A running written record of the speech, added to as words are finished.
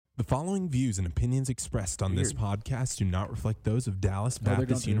The following views and opinions expressed on this podcast do not reflect those of Dallas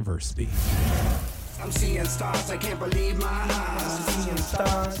Baptist University. I'm seeing stars, I can't believe my eyes. I'm seeing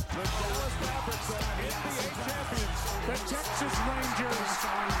stars. The Dallas Mavericks are NBA champions. The Texas Rangers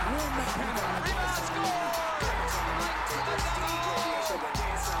win the pennant. Rebound score! And the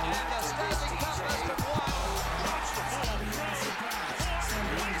Stanley Cup has been won.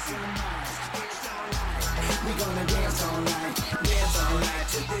 We gonna dance all night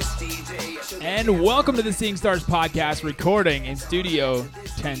to this DJ. And welcome to the Seeing Stars podcast, recording in Studio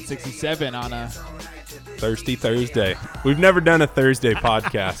 1067 on a Thirsty Thursday. We've never done a Thursday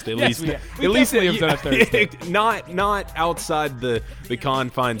podcast. At Yes, least, we definitely have done a Thursday. not outside the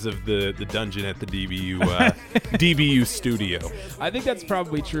confines of the dungeon at the DBU studio. I think that's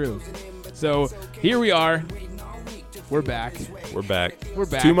probably true. So here we are. We're back. We're back.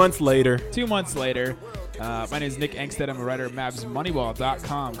 2 months later. 2 months later. My name is Nick Angstadt. I'm a writer at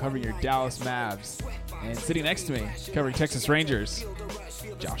MavsMoneyball.com, covering your Dallas Mavs. And sitting next to me, covering Texas Rangers,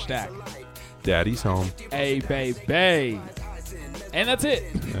 Josh Dack. Daddy's home. Hey, baby. And that's it.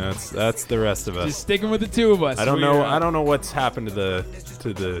 That's the rest of us. Just sticking with the two of us. I don't know what's happened to the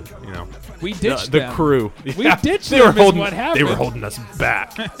we ditched the them. crew. We ditched them is what happened. They were holding us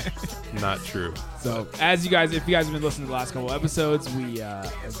back. Not true. So, if you guys have been listening to the last couple episodes,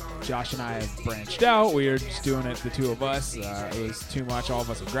 Josh and I have branched out. We are just doing it, the two of us. It was too much. All of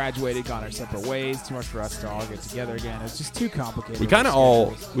us have graduated, gone our separate ways. Too much for us to all get together again. It's just too complicated. We kind of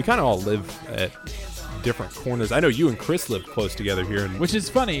all live at different corners. I know you and Chris live close together here, which is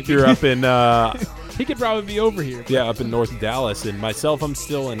funny. You're up in he could probably be over here. Yeah, up in North Dallas, and myself, I'm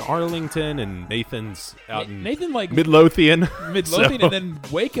still in Arlington, and Nathan's out in Midlothian, so. And then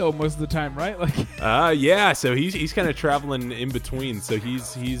Waco most of the time, right? Yeah. So he's kind of traveling in between. So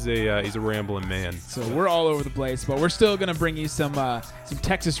he's a rambling man. So we're all over the place, but we're still gonna bring you some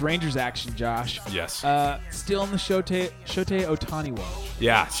Texas Rangers action, Josh. Yes. Still in the Shohei Otani watch.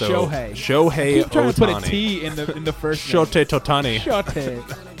 Yeah. So Shohei Otani. Trying to put a T in the first name. Shohei Otani. Shohei.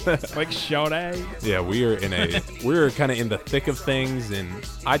 Like Shohei. Yeah, we're kind of in the thick of things, and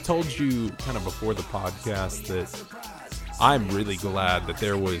I told you kind of before the podcast that I'm really glad that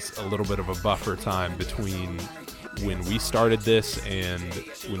there was a little bit of a buffer time between when we started this and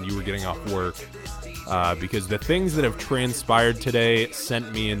when you were getting off work, because the things that have transpired today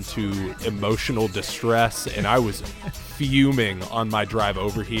sent me into emotional distress, and I was fuming on my drive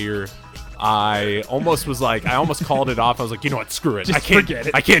over here. I almost called it off. I was like, you know what, screw it. Just forget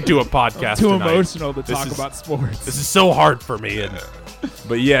it. I can't do a podcast too tonight. Emotional to talk about sports. This is so hard for me.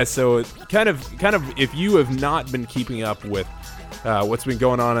 But yeah, so kind of, if you have not been keeping up with what's been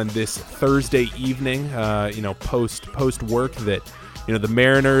going on this Thursday evening, post work, that the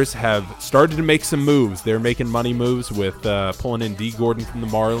Mariners have started to make some moves. They're making money moves with pulling in D. Gordon from the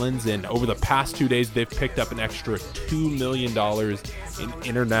Marlins, and over the past 2 days, they've picked up an extra $2 million in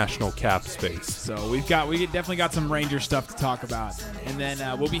international cap space. So we definitely got some Ranger stuff to talk about, and then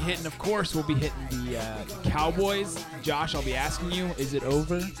we'll be hitting the Cowboys. Josh, I'll be asking you, is it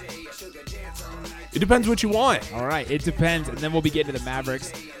over? It depends what you want. All right, it depends, and then we'll be getting to the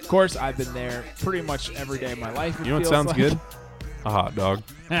Mavericks. Of course, I've been there pretty much every day of my life. You know what sounds good? A hot dog.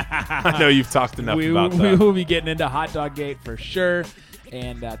 I know you've talked enough about that. We will be getting into Hotdog Gate for sure,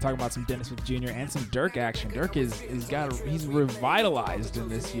 and talking about some Dennis Smith Jr. and some Dirk action. Dirk he's revitalized in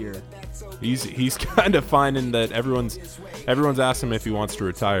this year. He's kind of finding that everyone's asked him if he wants to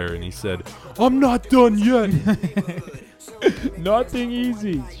retire, and he said, "I'm not done yet." Nothing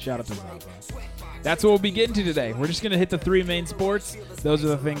easy. Shout out to Zaba. That's what we'll be getting to today. We're just going to hit the three main sports. Those are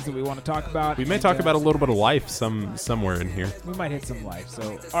the things that we want to talk about. We may talk about a little bit of life somewhere in here. We might hit some life.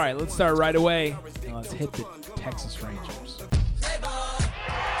 So, all right, let's start right away, and let's hit the Texas Rangers.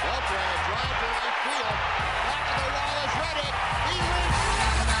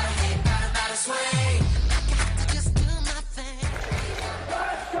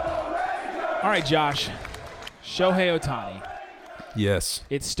 All right, Josh. Shohei Otani. Yes.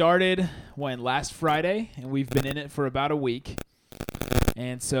 It started last Friday, and we've been in it for about a week.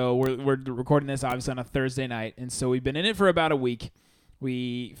 And so we're recording this obviously on a Thursday night, and so we've been in it for about a week.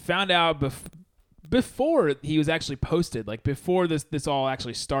 We found out before he was actually posted, like before this all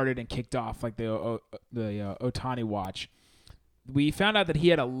actually started and kicked off, like the Otani watch. We found out that he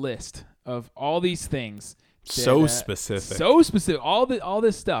had a list of all these things. So specific. All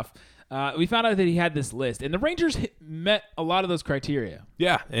this stuff. We found out that he had this list, and the Rangers met a lot of those criteria.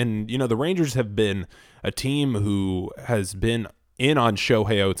 Yeah, and the Rangers have been a team who has been in on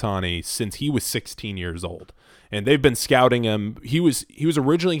Shohei Otani since he was 16 years old. and they've been scouting him. He was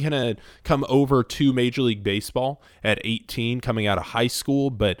originally going to come over to Major League Baseball at 18, coming out of high school,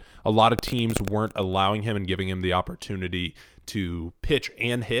 but a lot of teams weren't allowing him and giving him the opportunity to pitch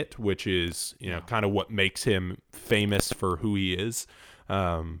and hit, which is, kind of what makes him famous for who he is.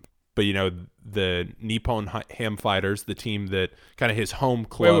 But, the Nippon Ham Fighters, the team that kind of his home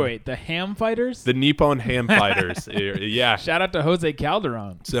club. Wait, the Ham Fighters? The Nippon Ham Fighters. Yeah. Shout out to Jose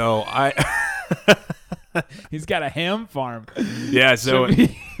Calderon. So He's got a ham farm. Yeah, so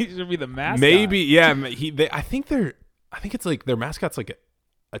he should be the mascot. Maybe, yeah. I think it's like their mascot's like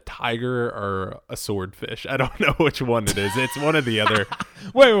a tiger or a swordfish. I don't know which one it is. It's one or the other.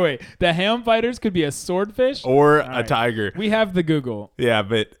 Wait. The Ham Fighters could be a swordfish or a tiger. We have the Google. Yeah,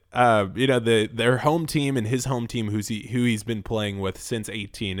 but their home team and his home team, who he's been playing with since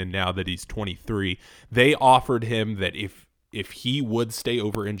 18, and now that he's 23, they offered him that if he would stay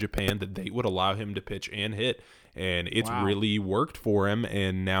over in Japan, that they would allow him to pitch and hit, and it's really worked for him.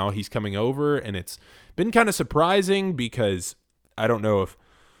 And now he's coming over, and it's been kind of surprising because I don't know if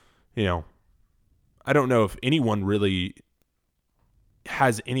anyone really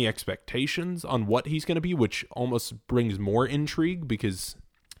has any expectations on what he's going to be, which almost brings more intrigue because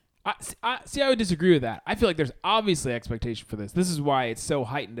I would disagree with that. I feel like there's obviously expectation for this. This is why it's so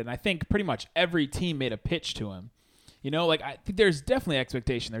heightened, and I think pretty much every team made a pitch to him. I think there's definitely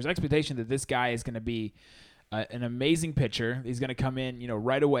expectation. There's expectation that this guy is going to be an amazing pitcher. He's going to come in,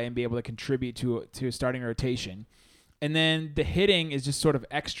 right away and be able to contribute to a starting rotation. And then the hitting is just sort of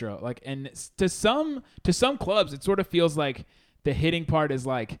extra. And to some clubs, it sort of feels like the hitting part is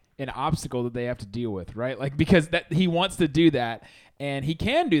like an obstacle that they have to deal with, right? Because that he wants to do that and he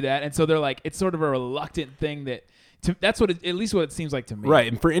can do that, and so they're like, it's sort of a reluctant thing that. That's at least what it seems like to me. Right,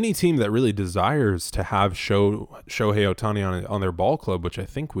 and for any team that really desires to have Shohei Otani on their ball club, which I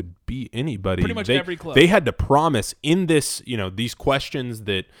think would be anybody. Pretty much every club. They had to promise in this, these questions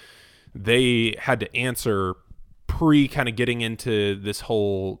that they had to answer pre kind of getting into this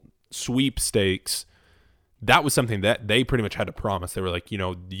whole sweepstakes. That was something that they pretty much had to promise. They were like,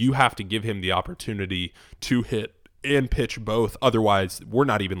 you have to give him the opportunity to hit and pitch both. Otherwise, we're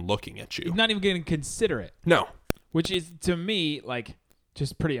not even looking at you. He's not even going to consider it. No. Which is, to me,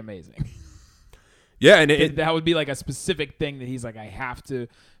 just pretty amazing. Yeah, and that would be like a specific thing that he's like, I have to,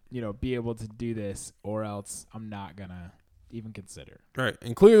 be able to do this, or else I'm not gonna even consider. Right,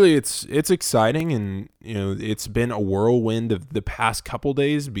 and clearly it's exciting, and it's been a whirlwind of the past couple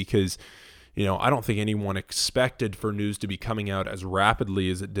days because I don't think anyone expected for news to be coming out as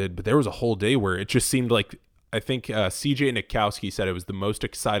rapidly as it did, but there was a whole day where it just seemed like. I think CJ Nikowski said it was the most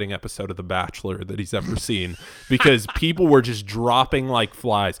exciting episode of The Bachelor that he's ever seen because people were just dropping like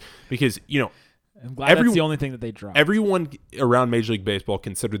flies because, I'm glad that's the only thing that they dropped. Everyone around Major League Baseball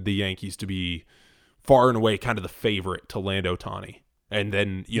considered the Yankees to be far and away kind of the favorite to land Otani. And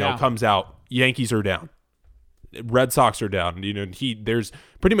then, comes out, Yankees are down. Red Sox are down. There's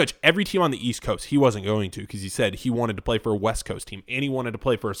pretty much every team on the East Coast he wasn't going to because he said he wanted to play for a West Coast team and he wanted to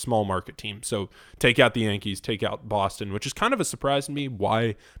play for a small market team. So take out the Yankees, take out Boston, which is kind of a surprise to me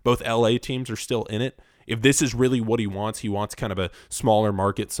why both LA teams are still in it. If this is really what he wants kind of a smaller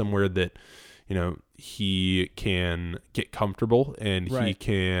market somewhere that, he can get comfortable and he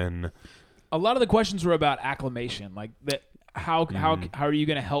can. A lot of the questions were about acclimation, like that. How are you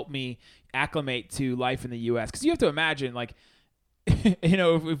going to help me acclimate to life in the U.S.? Because you have to imagine,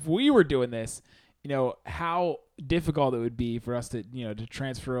 if we were doing this, how difficult it would be for us to, to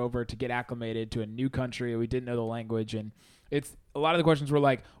transfer over, to get acclimated to a new country. We didn't know the language, and it's a lot of the questions were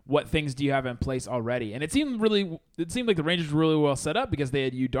like, what things do you have in place already? And it seemed like the Rangers were really well set up because they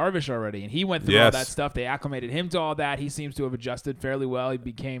had Yu Darvish already, and he went through all that stuff. They acclimated him to all that. He seems to have adjusted fairly well. He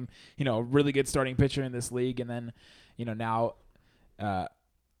became, a really good starting pitcher in this league, and then. Now,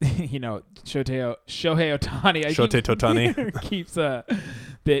 Shohei Otani keeps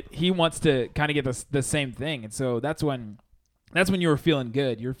that he wants to kind of get the same thing, and so that's when you were feeling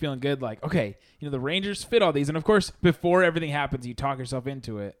good. You're feeling good, like, okay, the Rangers fit all these, and of course, before everything happens, you talk yourself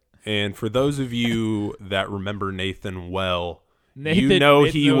into it. And for those of you that remember Nathan well, Nathan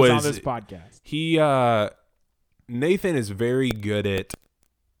he was on this podcast. Nathan is very good at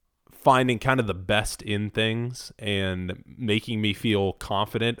finding kind of the best in things and making me feel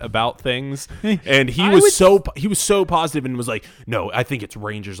confident about things. And he was so positive and was like, no, I think it's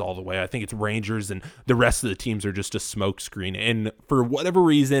Rangers all the way. I think it's Rangers and the rest of the teams are just a smokescreen. And for whatever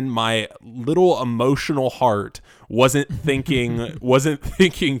reason, my little emotional heart wasn't thinking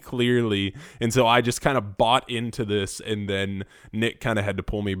clearly. And so I just kind of bought into this, and then Nick kind of had to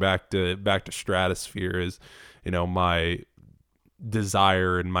pull me back to stratosphere as,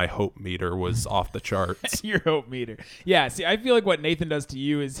 desire and my hope meter was off the charts. Your hope meter. Yeah, see, I feel like what Nathan does to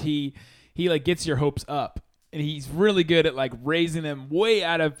you is he like gets your hopes up, and he's really good at like raising them way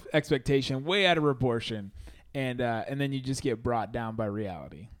out of expectation, way out of proportion, and then you just get brought down by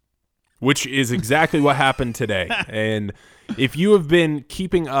reality. Which is exactly what happened today. And if you have been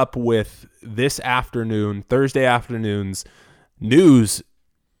keeping up with this afternoon, Thursday afternoon's news,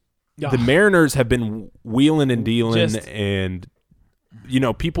 the Mariners have been wheeling and dealing, and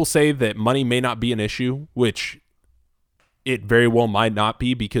people say that money may not be an issue, which it very well might not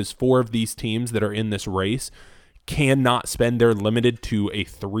be, because 4 of these teams that are in this race cannot spend. They're limited to a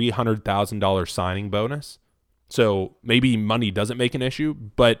 $300,000 signing bonus. So maybe money doesn't make an issue,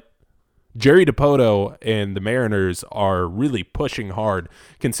 but Jerry DiPoto and the Mariners are really pushing hard,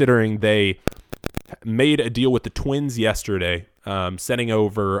 considering they made a deal with the Twins yesterday, sending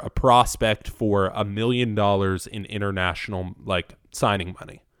over a prospect for $1 million in international signing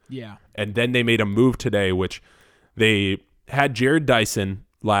money. Yeah. And then they made a move today, which they had Jared Dyson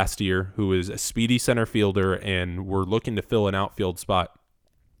last year, who is a speedy center fielder, and were looking to fill an outfield spot.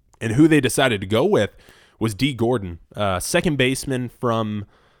 And who they decided to go with was D. Gordon, second baseman from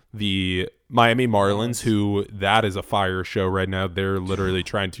the Miami Marlins, who that is a fire show right now. They're literally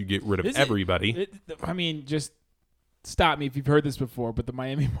trying to get rid of everybody. Just stop me if you've heard this before, but the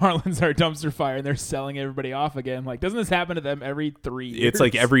Miami Marlins are a dumpster fire, and they're selling everybody off again. Like, doesn't this happen to them every 3 years? It's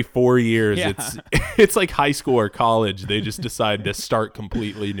like every 4 years. Yeah. It's like high school or college. They just decide to start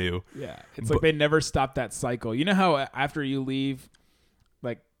completely new. Yeah, it's like they never stop that cycle. You know how after you leave,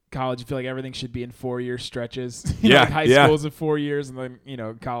 like, college, you feel like everything should be in 4-year stretches. High school is 4 years, and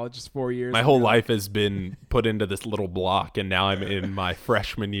then college is 4 years. My whole life has been put into this little block, and now I'm in my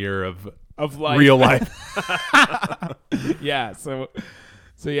freshman year of life. Real life. Yeah. So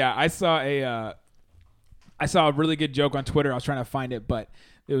yeah, I saw a really good joke on Twitter. I was trying to find it, but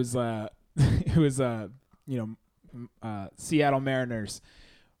it was Seattle Mariners.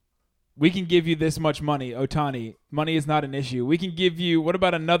 We can give you this much money, Otani. Money is not an issue. We can give you, what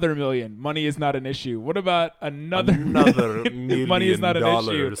about another $1 million? Money is not an issue. What about another $1 money is not an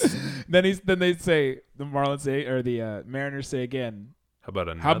issue. Then they say, the Marlins say, or the Mariners say again, How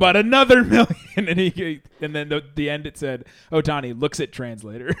about another $1 million? And then the end it said, Otani looks at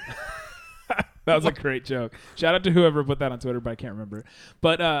translator. That was a great joke. Shout out to whoever put that on Twitter, but I can't remember.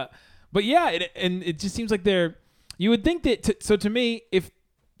 But yeah, it just seems like you would think that. So to me, if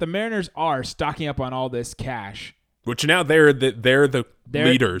the Mariners are stocking up on all this cash, which now they're the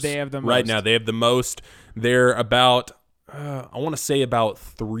leaders. They have the most. Right now. They have the most. They're about I want to say about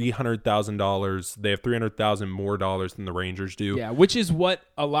 $300,000. They have $300,000 more dollars than the Rangers do. Yeah, which is what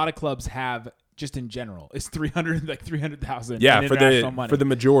a lot of clubs have just in general. It's $300,000. Yeah, money. For the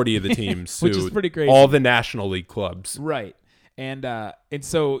majority of the teams, which is pretty crazy. All the National League clubs, right? And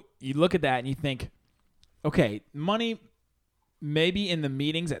so you look at that and you think, okay, money. Maybe in the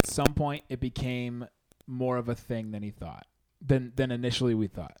meetings at some point it became more of a thing than than initially we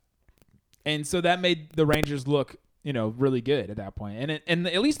thought, and so that made the Rangers look really good at that point. And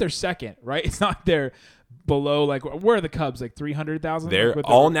at least they're second, right? It's not they're below, like, where are the Cubs, like 300,000? They're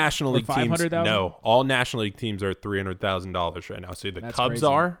all National League teams. No, all National League teams are at $300,000 right now. So the Cubs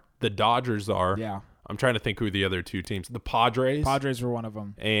are, the Dodgers are. Yeah. I'm trying to think who the other two teams. The Padres. Padres were one of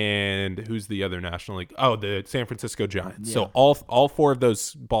them. And who's the other National League? Oh, the San Francisco Giants. Yeah. So all 4 of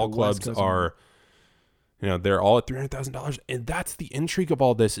those ball clubs are, they're all at $300,000. And that's the intrigue of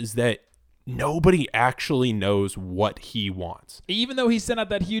all this, is that nobody actually knows what he wants. Even though he sent out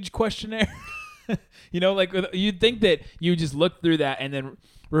that huge questionnaire. You'd think that you just look through that and then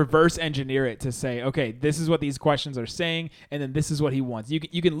reverse engineer it to say, okay, this is what these questions are saying, and then this is what he wants.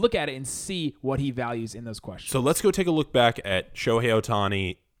 You can look at it and see what he values in those questions. So let's go take a look back at Shohei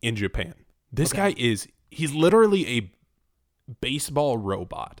Otani in Japan. This guy he's literally a baseball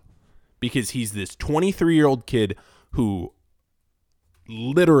robot, because he's this 23-year-old kid who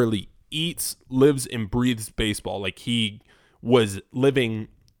literally eats, lives, and breathes baseball. Like, he was living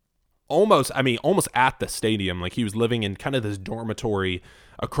almost at the stadium. Like, he was living in kind of this dormitory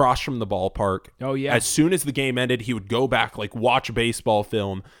across from the ballpark. Oh, yeah. As soon as the game ended, he would go back, watch baseball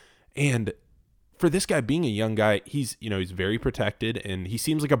film. And for this guy being a young guy, he's very protected, and he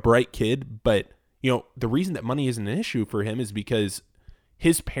seems like a bright kid. But, the reason that money isn't an issue for him is because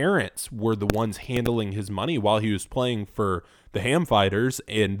his parents were the ones handling his money while he was playing for the Ham Fighters,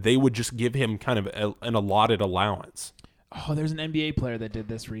 and they would just give him kind of an allotted allowance. Oh, there's an NBA player that did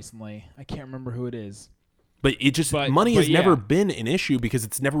this recently. I can't remember who it is. But money has never been an issue, because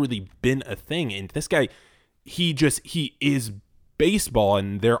it's never really been a thing. And this guy, he is baseball,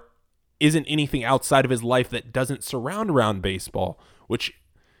 and isn't anything outside of his life that doesn't surround around baseball, which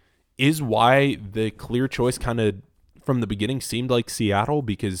is why the clear choice kind of from the beginning seemed like Seattle,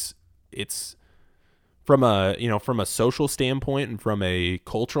 because it's from a social standpoint and from a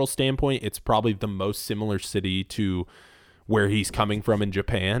cultural standpoint, it's probably the most similar city to where he's coming from in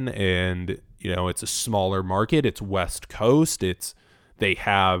Japan. And, it's a smaller market. It's West Coast. They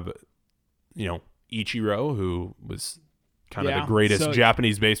have, Ichiro, who was kind of the greatest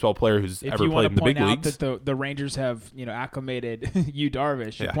Japanese baseball player who's ever played in the big leagues. If you want to point out that the Rangers have, acclimated Yu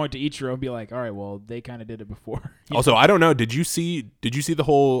Darvish, you point to Ichiro and be like, all right, well, they kind of did it before. Also, I don't know. Did you see the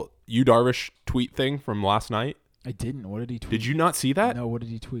whole Yu Darvish tweet thing from last night? I didn't. What did he tweet? Did you not see that? No, what did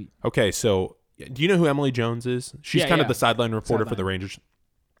he tweet? Okay, so do you know who Emily Jones is? She's kind of the sideline reporter for the Rangers.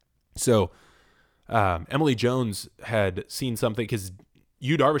 So Emily Jones had seen something because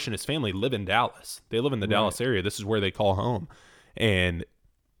Yu Darvish and his family live in Dallas. They live in the Dallas area. This is where they call home. And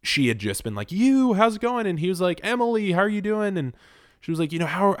she had just been like, "You, how's it going?" And he was like, "Emily, how are you doing?" And she was like,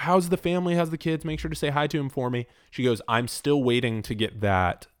 how's the family? How's the kids? Make sure to say hi to him for me. She goes, I'm still waiting to get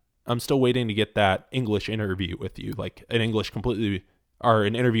that English interview with you, like an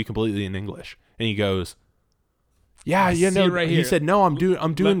interview completely in English. And he goes, right he here. said, "No,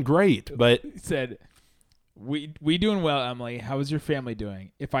 I'm doing great." But he said, We doing well, Emily. How is your family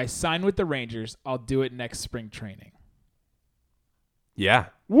doing? If I sign with the Rangers, I'll do it next spring training. Yeah.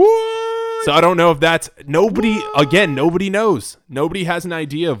 What? So I don't know if that's nobody. What? Again, nobody knows. Nobody has an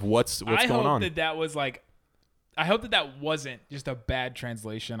idea of what's going on. I hope that was like. I hope that wasn't just a bad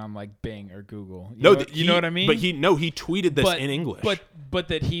translation on like Bing or Google. You know what I mean? But he tweeted this in English. But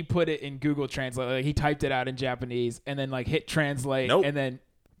that he put it in Google Translate. Like he typed it out in Japanese and then like hit translate and then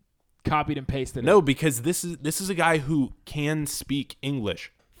copied and pasted it. No, because this is a guy who can speak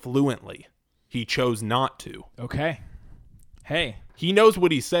English fluently. He chose not to. Okay. Hey. He knows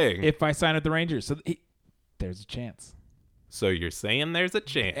what he's saying. If I sign with the Rangers, there's a chance. So you're saying there's a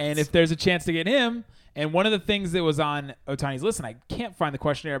chance. And if there's a chance to get him, and one of the things that was on Otani's list, and I can't find the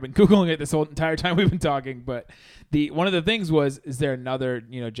questionnaire. I've been Googling it this whole entire time we've been talking, but one of the things was, is there another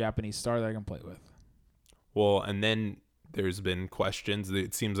Japanese star that I can play with? Well, and then there's been questions.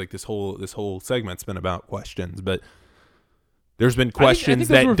 It seems like this whole segment's been about questions, but there's been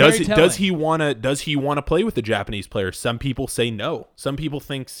questions I think that does he want to play with the Japanese player? Some people say no. Some people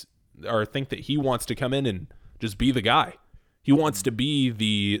think that he wants to come in and just be the guy. He wants to be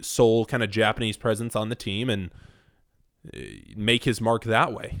the sole kind of Japanese presence on the team and make his mark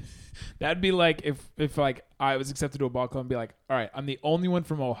that way. That'd be like if like I was accepted to a ball club and be like, all right, I'm the only one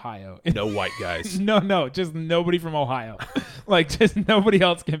from Ohio. No white guys. No, just nobody from Ohio. Like just nobody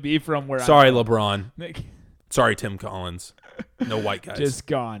else can be from where Sorry, I'm from. LeBron. Sorry, Tim Collins. No white guys. Just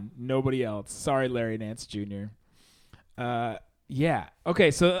gone. Nobody else. Sorry, Larry Nance Jr. Yeah. Okay,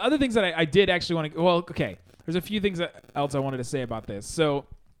 so other things that I did actually want to – well, okay. There's a few things else I wanted to say about this. So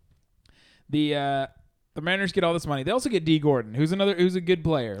the Mariners get all this money. They also get D. Gordon, who's a good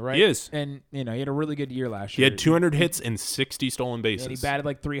player, right? He is. And, he had a really good year last year. He had 200 hits and 60 stolen bases. And he batted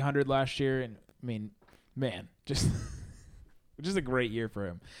like 300 last year. And, I mean, man, just a great year for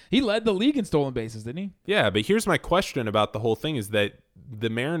him. He led the league in stolen bases, didn't he? Yeah, but here's my question about the whole thing is that the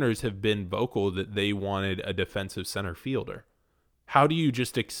Mariners have been vocal that they wanted a defensive center fielder. How do you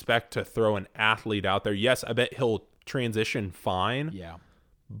just expect to throw an athlete out there? Yes, I bet he'll transition fine. Yeah.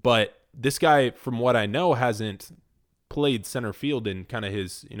 But this guy, from what I know, hasn't played center field in kind of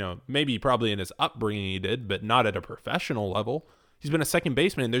his, maybe probably in his upbringing he did, but not at a professional level. He's been a second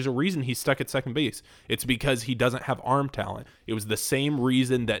baseman, and there's a reason he's stuck at second base. It's because he doesn't have arm talent. It was the same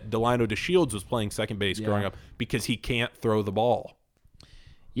reason that Delino DeShields was playing second base growing up, because he can't throw the ball.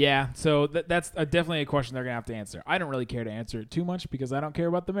 Yeah, so that's definitely a question they're going to have to answer. I don't really care to answer it too much because I don't care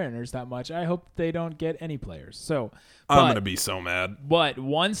about the Mariners that much. I hope they don't get any players. So I'm going to be so mad. But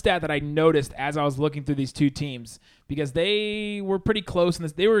one stat that I noticed as I was looking through these two teams, because they were pretty close in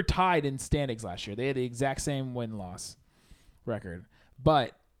this, they were tied in standings last year. They had the exact same win-loss record.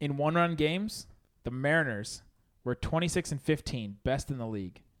 But in one-run games, the Mariners were 26-15, best in the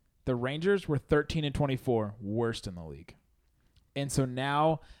league. The Rangers were 13-24, worst in the league. And so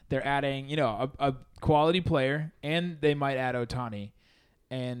now they're adding, a quality player, and they might add Otani,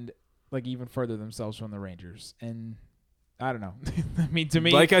 and like even further themselves from the Rangers. And I don't know. I mean, to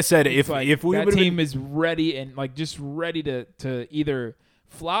me, like I said, if we that team is ready and like just ready to either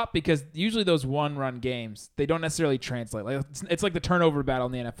flop, because usually those one-run games, they don't necessarily translate. Like it's like the turnover battle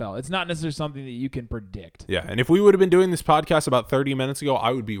in the NFL. It's not necessarily something that you can predict. Yeah, and if we would have been doing this podcast about 30 minutes ago,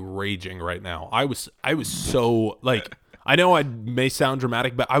 I would be raging right now. I was so like. I know I may sound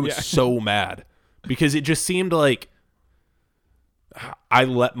dramatic, but I was so mad because it just seemed like I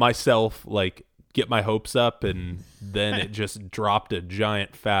let myself like get my hopes up, and then it just dropped a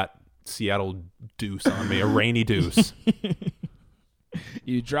giant fat Seattle deuce on me, a rainy deuce.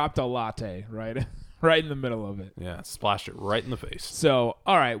 You dropped a latte right in the middle of it. Yeah, splashed it right in the face. So,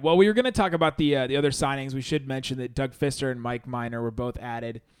 all right. Well, we were going to talk about the other signings. We should mention that Doug Fister and Mike Minor were both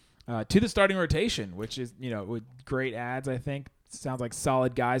added to the starting rotation, which is, with great ads, I think. Sounds like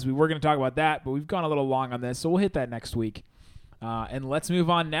solid guys. We were going to talk about that, but we've gone a little long on this, so we'll hit that next week. And let's move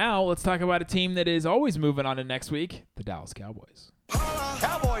on now. Let's talk about a team that is always moving on to next week, the Dallas Cowboys.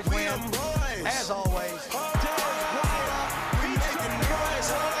 Cowboys win, as always.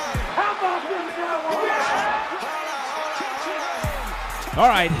 All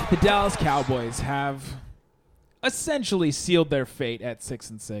right, the Dallas Cowboys have essentially sealed their fate at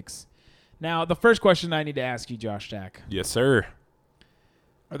 6-6. Now, the first question I need to ask you, Josh Dack. Yes, sir.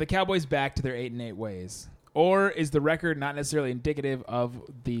 Are the Cowboys back to their 8-8 ways? Or is the record not necessarily indicative of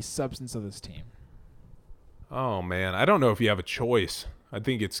the substance of this team? Oh, man. I don't know if you have a choice. I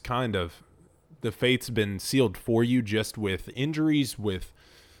think it's kind of the fate's been sealed for you just with injuries, with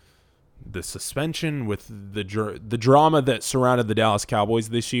the suspension, with the drama that surrounded the Dallas Cowboys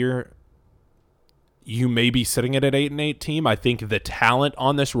this year. You may be sitting at an 8-8 team. I think the talent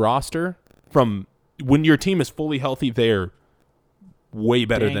on this roster, from when your team is fully healthy, they're way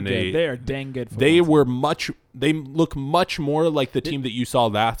better than good. They are dang good. They look much more like the team that you saw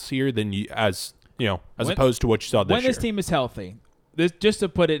last year than as opposed to what you saw this year. When this team is healthy, just to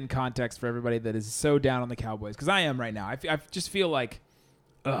put it in context for everybody that is so down on the Cowboys, because I am right now. I just feel like,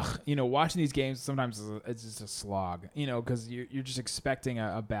 watching these games sometimes it's just a slog, because you're just expecting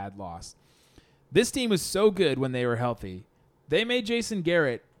a bad loss. This team was so good when they were healthy. They made Jason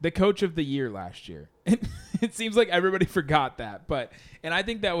Garrett the coach of the year last year. It seems like everybody forgot that, and I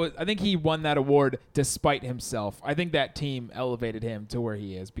think he won that award despite himself. I think that team elevated him to where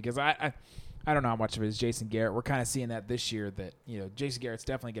he is, because I don't know how much of it is Jason Garrett. We're kind of seeing that this year, that Jason Garrett's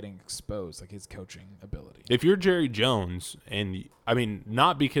definitely getting exposed, like his coaching ability. If you're Jerry Jones, and I mean,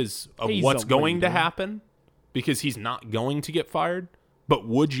 not because of He's what's a going to leader. happen, because he's not going to get fired, but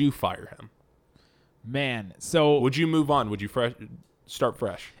would you fire him? Man, so Would you move on? Would you start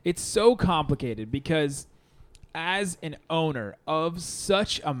fresh? it's so complicated, because as an owner of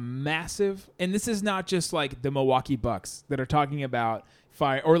such a massive, and this is not just like the Milwaukee Bucks that are talking about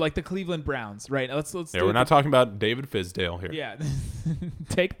fire, or like the Cleveland Browns, right? Let's Yeah, we're not talking about David Fizdale here. Yeah,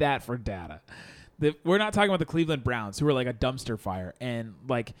 take that for data. We're not talking about the Cleveland Browns, who are like a dumpster fire, and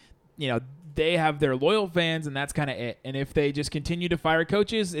they have their loyal fans, and that's kind of it. And if they just continue to fire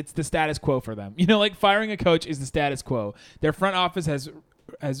coaches, it's the status quo for them. Like firing a coach is the status quo. Their front office has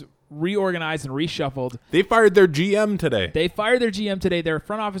reorganized and reshuffled. They fired their GM today. Their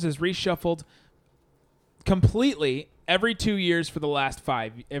front office has reshuffled completely every 2 years for the last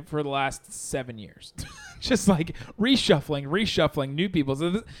 7 years. Just like reshuffling new people.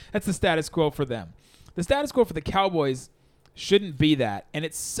 So that's the status quo for them. The status quo for the Cowboys shouldn't be that, and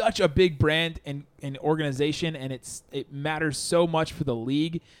it's such a big brand and organization, and it matters so much for the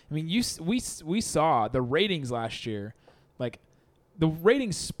league. I mean, we saw the ratings last year, like the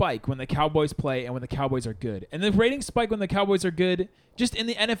ratings spike when the Cowboys play and when the Cowboys are good, and the ratings spike when the Cowboys are good. Just in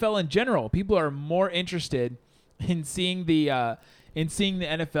the NFL in general, people are more interested in seeing the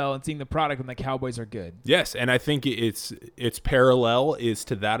NFL and seeing the product when the Cowboys are good. Yes, and I think its parallel is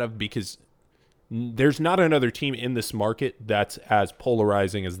to that of, because there's not another team in this market that's as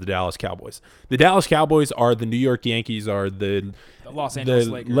polarizing as the Dallas Cowboys. The Dallas Cowboys are the New York Yankees, are the Los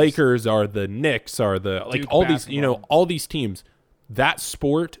Angeles Lakers, are the Knicks, are the all basketball. these all these teams. That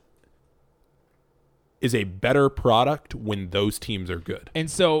sport is a better product when those teams are good.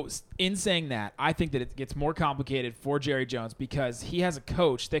 And so in saying that, I think that it gets more complicated for Jerry Jones, because he has a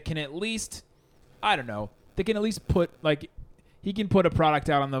coach that can at least, put, like, he can put a product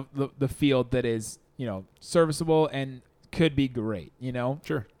out on the field that is, serviceable and could be great,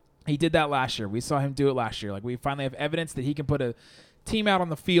 Sure. He did that last year. We saw him do it last year. Like, we finally have evidence that he can put a team out on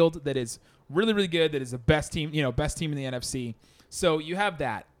the field that is really, really good, that is the best team in the NFC. So you have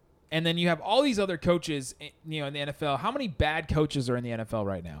that. And then you have all these other coaches, in the NFL. How many bad coaches are in the NFL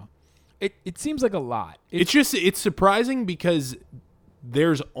right now? It seems like a lot. It's surprising, because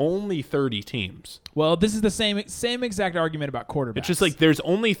there's only 30 teams. Well, this is the same exact argument about quarterbacks. It's just like, there's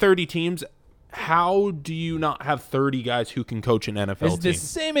only 30 teams. How do you not have 30 guys who can coach an NFL team? It's the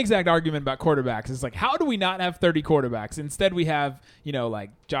same exact argument about quarterbacks. It's like, how do we not have 30 quarterbacks? Instead, we have, like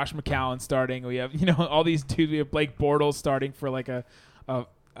Josh McCown starting. We have, all these dudes. We have Blake Bortles starting for like a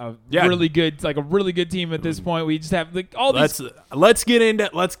really good, like a really good team at this point. We just have like all these. Let's get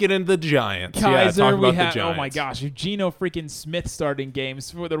into the Giants. Kaiser, talk about we have. the Giants. Oh my gosh, Geno freaking Smith starting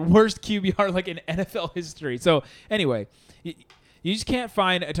games for the worst QBR like in NFL history. So anyway, you just can't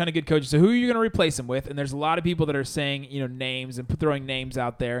find a ton of good coaches. So who are you going to replace him with? And there's a lot of people that are saying names and throwing names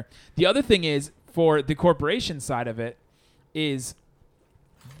out there. The other thing is for the corporation side of it is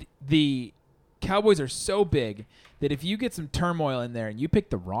the Cowboys are so big that if you get some turmoil in there and you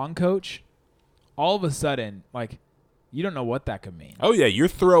pick the wrong coach, all of a sudden, like, you don't know what that could mean. Oh yeah, you're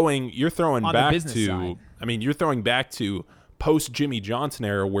throwing On back the business to. side. I mean, you're throwing back to post Jimmy Johnson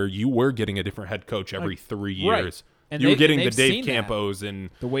era where you were getting a different head coach every 3 years. Right. And you were getting the they've Dave seen that. Campos and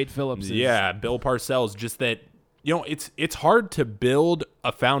The Wade Phillips. Bill Parcells. Just that it's hard to build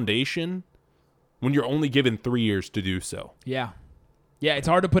a foundation when you're only given 3 years to do so. Yeah. Yeah, it's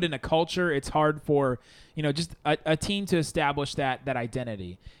hard to put in a culture. It's hard for, just a team to establish that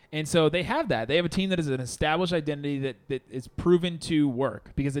identity. And so they have that. They have a team that is an established identity that is proven to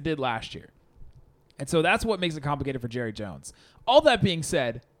work because it did last year. And so that's what makes it complicated for Jerry Jones. All that being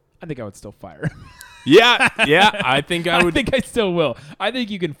said, I think I would still fire him. Yeah, I think I would. I think I still will. I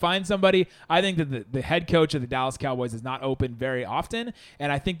think you can find somebody. I think that the head coach of the Dallas Cowboys is not open very often.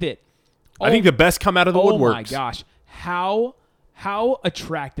 And I think that I think the best come out of the woodworks. Oh my gosh. How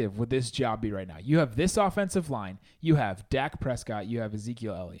attractive would this job be right now? You have this offensive line. You have Dak Prescott. You have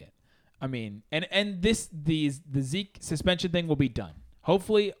Ezekiel Elliott. I mean, and the Zeke suspension thing will be done.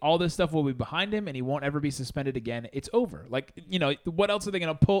 Hopefully, all this stuff will be behind him, and he won't ever be suspended again. It's over. Like, what else are they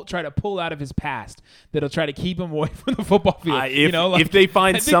going to try to pull out of his past that'll try to keep him away from the football field? If they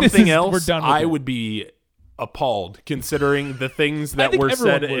find something else, I would be appalled considering the things that were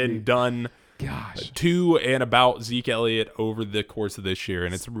said and done. Gosh. To and about Zeke Elliott over the course of this year,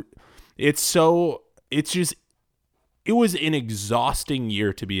 and it was an exhausting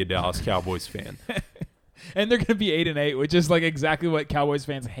year to be a Dallas Cowboys fan. And they're going to be 8-8, which is like exactly what Cowboys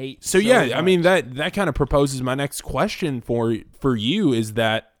fans hate. So yeah, much. I mean that kind of proposes my next question for you is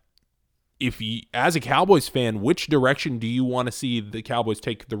that if you, as a Cowboys fan, which direction do you want to see the Cowboys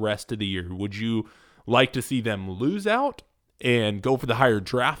take the rest of the year? Would you like to see them lose out and go for the higher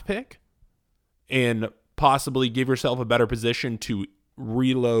draft pick and possibly give yourself a better position to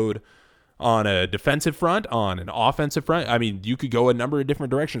reload on a defensive front, on an offensive front? I mean, you could go a number of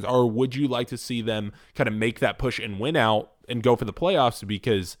different directions. Or would you like to see them kind of make that push and win out and go for the playoffs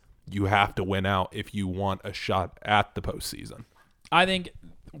because you have to win out if you want a shot at the postseason? I think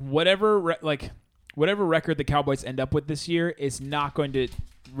whatever record the Cowboys end up with this year is not going to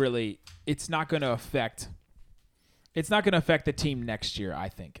affect the team next year, I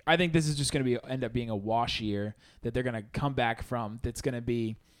think. I think this is just going to end up being a wash year that they're going to come back from. That's going to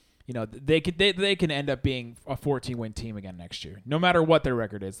be, they can end up being a 14-win team again next year, no matter what their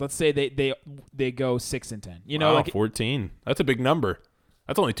record is. Let's say they go 6-10. Wow, 14. That's a big number.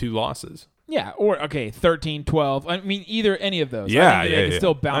 That's only 2 losses. Yeah, or 13, 12. I mean, any of those. Yeah, I think they can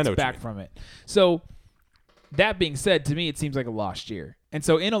still bounce back from it. So that being said, to me, it seems like a lost year. And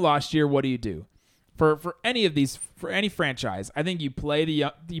so in a lost year, what do you do? For any franchise, I think you play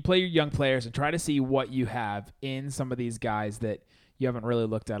your young players and try to see what you have in some of these guys that you haven't really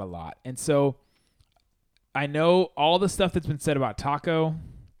looked at a lot. And so I know all the stuff that's been said about Taco.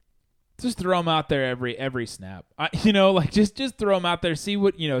 Just throw him out there every snap. Just throw him out there, see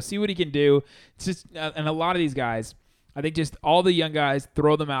what he can do. It's just and a lot of these guys, I think just all the young guys,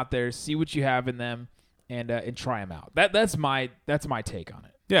 throw them out there, see what you have in them, and try them out. That's my take on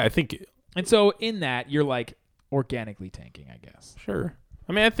it. Yeah, I think. And so in that, you're like organically tanking, I guess. Sure.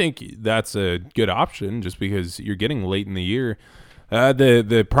 I mean, I think that's a good option just because you're getting late in the year.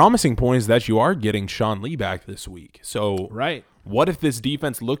 The promising point is that you are getting Sean Lee back this week. So right. What if this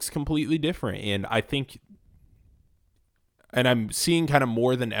defense looks completely different? And I think, and I'm seeing kind of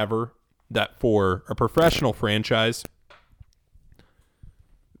more than ever that for a professional franchise,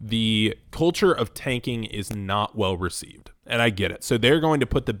 the culture of tanking is not well received. And I get it. So they're going to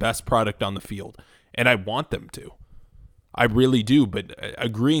put the best product on the field. And I want them to. I really do. But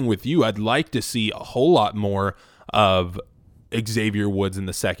agreeing with you, I'd like to see a whole lot more of Xavier Woods in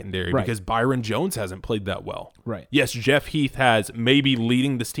the secondary because Byron Jones hasn't played that well. Right. Yes, Jeff Heath has maybe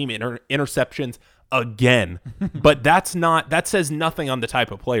leading this team in interceptions again. But that says nothing on the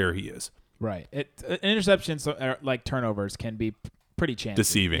type of player he is. Right. Interceptions like turnovers can be pretty chancy.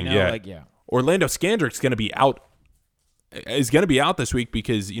 Deceiving, yeah. Yeah. Orlando Scandrick's going to be out. Is going to be out this week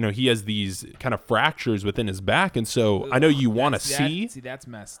because he has these kind of fractures within his back, and so I know you want to see. See, that's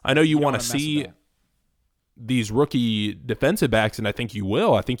messed. I know you want to see these rookie defensive backs, and I think you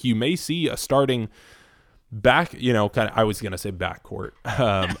will. I think you may see a starting back, kind of, I was going to say backcourt. I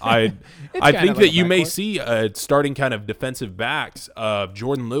kind think of that like a you may backcourt. see starting kind of defensive backs of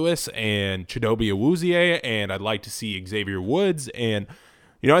Jordan Lewis and Chidobe Awuzie, and I'd like to see Xavier Woods. And,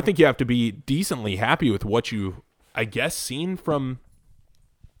 I think you have to be decently happy with what you, I guess, seen from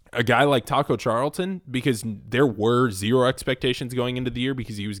a guy like Taco Charlton, because there were zero expectations going into the year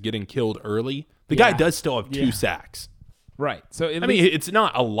because he was getting killed early. The guy does still have 2 sacks. Right. So It's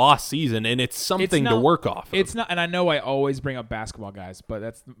not a lost season, and it's something to work off of. It's not, and I know I always bring up basketball guys, but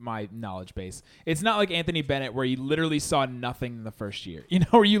that's my knowledge base. It's not like Anthony Bennett where you literally saw nothing in the first year.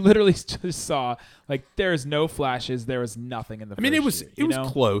 Where you literally just saw there's no flashes, there was nothing in the first year. It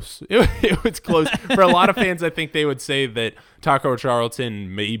was close. It was close. For a lot of fans, I think they would say that Taco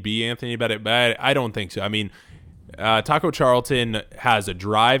Charlton may be Anthony Bennett, but I don't think so. Taco Charlton has a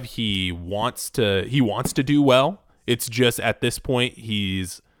drive. He wants to do well. It's just at this point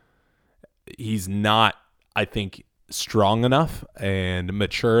he's not, I think, strong enough and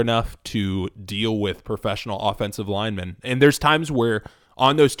mature enough to deal with professional offensive linemen. And there's times where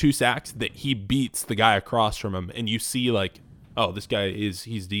on those 2 sacks that he beats the guy across from him, and you see oh, this guy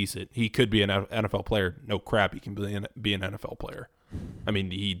he's decent. He could be an NFL player. No crap, he can be an NFL player.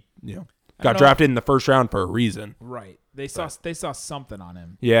 He got drafted in the first round for a reason. Right. They saw something on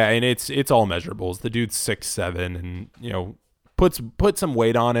him. Yeah, and it's all measurables. The dude's 6'7", and put some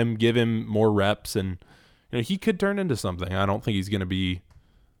weight on him, give him more reps, and he could turn into something. I don't think he's not going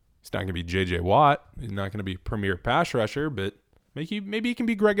to be JJ Watt. He's not going to be premier pass rusher, but maybe he can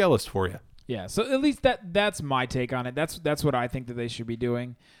be Greg Ellis for you. Yeah. So at least that's my take on it. That's what I think that they should be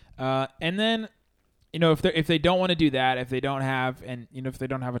doing. And then if they don't want to do that, if they don't have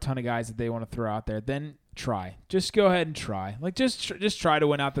a ton of guys that they want to throw out there, then try. Just go ahead and try. Just try to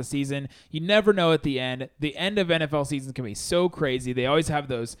win out the season. You never know at the end. The end of NFL season can be so crazy. They always have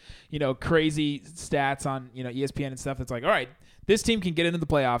those, crazy stats on, ESPN and stuff that's like, all right, this team can get into the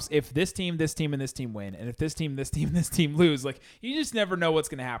playoffs if this team, and this team win. And if this team, and this team lose, you just never know what's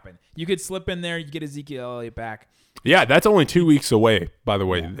going to happen. You could slip in there, you get Ezekiel Elliott back. Yeah, that's only 2 weeks away, by the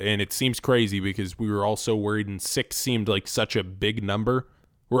way. Yeah. And it seems crazy because we were all so worried, and 6 seemed like such a big number.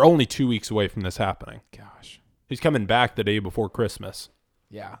 We're only 2 weeks away from this happening. Gosh. He's coming back the day before Christmas.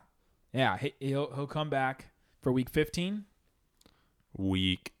 Yeah. Yeah, he'll come back for week 15?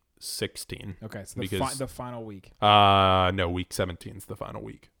 Week 16. Okay, so the final week. No, week 17 is the final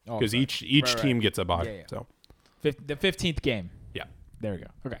week. Because each team gets a bye. Yeah. So the 15th game. Yeah. There we go.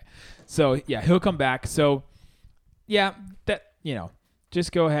 Okay. So, yeah, he'll come back. So, yeah,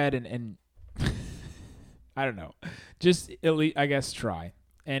 just go ahead and I don't know. Just at least, I guess, try.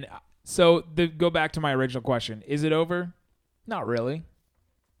 And so go back to my original question. Is it over? Not really.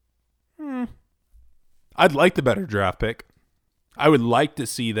 I'd like the better draft pick. I would like to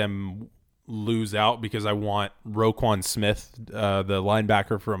see them lose out because I want Roquan Smith, the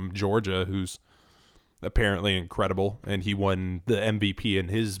linebacker from Georgia, who's apparently incredible, and he won the MVP in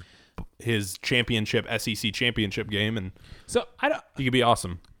his championship, SEC championship game, and so he could be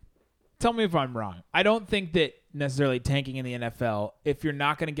awesome. Tell me if I'm wrong. I don't think that necessarily tanking in the NFL, if you're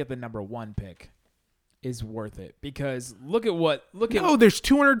not going to get the number 1 pick, is worth it. Because there's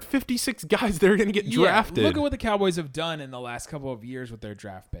 256 guys that are going to get drafted. Look at what the Cowboys have done in the last couple of years with their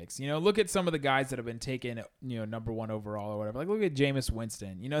draft picks. Look at some of the guys that have been taken, number 1 overall or whatever. Look at Jameis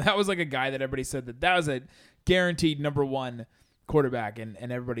Winston. That was a guy that everybody said that was a guaranteed number 1 quarterback, and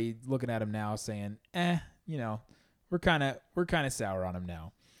everybody looking at him now saying, we're kind of sour on him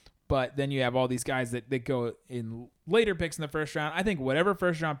now. But then you have all these guys that go in later picks in the first round. I think whatever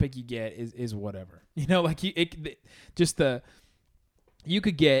first round pick you get is whatever. You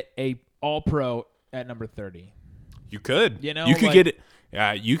could get a All-Pro at number 30. You could. You could get it.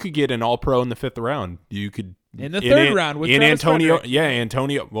 You could get an All-Pro in the 5th round. You could in the 3rd round with Travis Antonio. Frederick. Yeah,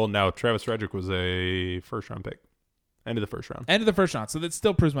 Antonio. Well, no, Travis Frederick was a first round pick. End of the first round. So that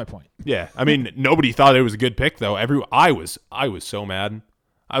still proves my point. Yeah, nobody thought it was a good pick though. I was so mad.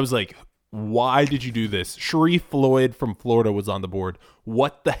 I was like, why did you do this? Sharif Floyd from Florida was on the board.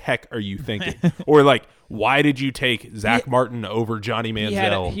 What the heck are you thinking? Or why did you take Zach Martin over Johnny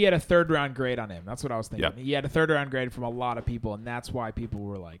Manziel? He had a 3rd round grade on him. That's what I was thinking. Yeah. He had a 3rd round grade from a lot of people, and that's why people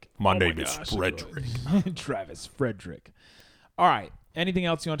were like, my name is Frederick. Travis Frederick. All right. Anything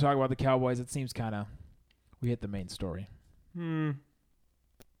else you want to talk about the Cowboys? It seems we hit the main story.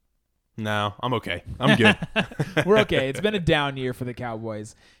 No, I'm okay. I'm good. We're okay. It's been a down year for the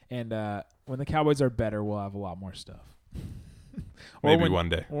Cowboys, and when the Cowboys are better, we'll have a lot more stuff. Maybe one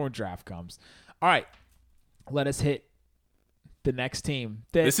day. Or when draft comes. All right. Let us hit the next team.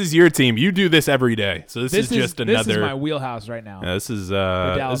 This is your team. You do this every day. So this is just another. This is my wheelhouse right now. Yeah, this is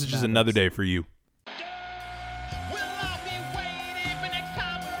just another day for you.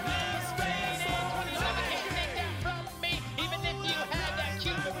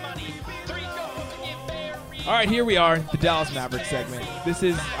 All right, here we are, the Dallas Mavericks segment. This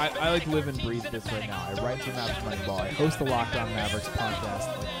is, I like live and breathe this right now. I write for Mavericks Moneyball. I host the Locked On Mavericks podcast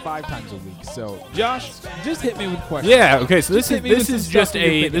like 5 times a week. So, Josh, just hit me with questions. Yeah. Okay. So this is just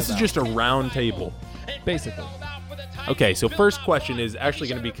a a round table. basically. Okay. So first question is actually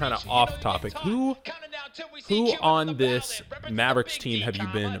going to be kind of off topic. Who on this Mavericks team have you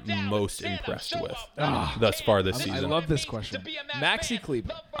been most impressed with thus far this I season? love this question. Maxi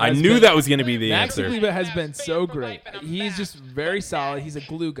Kleber. I knew that was going to be the Maxi answer. Kleber has been so great. He's just very solid. He's a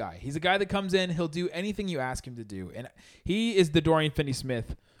glue guy. He's a guy that comes in, he'll do anything you ask him to do. And he is the Dorian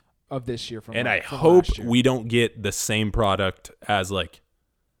Finney-Smith of this year. And I from hope last year. we don't get the same product as like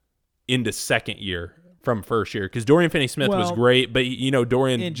into second year from first year, because Dorian Finney-Smith was Well, great, but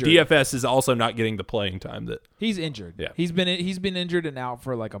Dorian injured. DFS is also not getting the playing time that He's injured. Yeah. He's been injured and out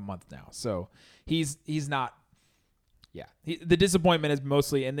for like a month now. So he's not. Yeah. The disappointment is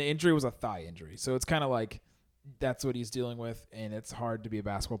mostly, and the injury was a thigh injury. So it's kind of like that's what he's dealing with, and it's hard to be a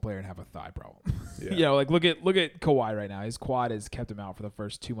basketball player and have a thigh problem. Yeah. Like look at Kawhi right now. His quad has kept him out for the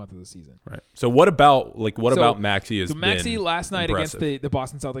first 2 months of the season. right. So what about Maxey? So Maxey last night impressive. against the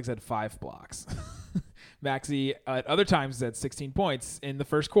Boston Celtics had 5 blocks. Maxey at other times had 16 points in the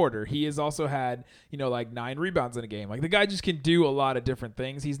first quarter. He has also had, like 9 rebounds in a game. Like the guy just can do a lot of different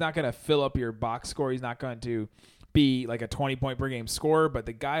things. He's not going to fill up your box score. He's not going to be like a 20-point per game scorer, but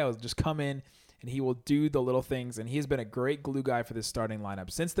the guy will just come in and he will do the little things. And he has been a great glue guy for this starting lineup.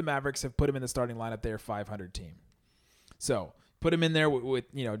 Since the Mavericks have put him in the starting lineup, they're a 500 team. So put him in there with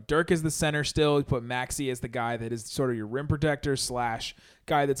Dirk as the center still. You put Maxey as the guy that is sort of your rim protector /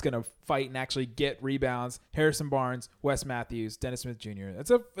 guy that's going to fight and actually get rebounds. Harrison Barnes, Wes Matthews, Dennis Smith Jr.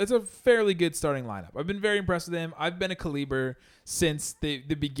 It's a fairly good starting lineup. I've been very impressed with him. I've been a Kleber since the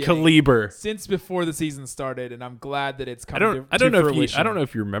beginning. Kleber. Since before the season started, and I'm glad that it's come I don't know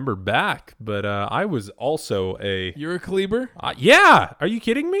if you remember back, but I was also a. You're a Kleber? Yeah. Are you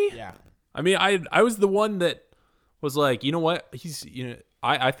kidding me? Yeah. I mean, I was the one that was like, you know what?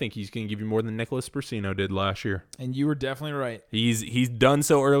 I think he's going to give you more than Nicholas Spursino did last year. And you were definitely right. He's done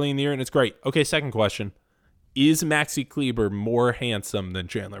so early in the year, and it's great. Okay, second question. Is Maxi Kleber more handsome than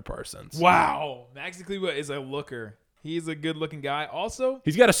Chandler Parsons? Wow. Maxi Kleber is a looker. He's a good-looking guy. Also,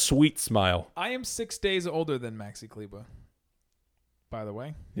 He's got a sweet smile. I am 6 days older than Maxi Kleber, by the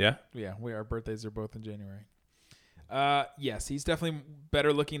way. Yeah? Yeah, our birthdays are both in January. Yes, he's definitely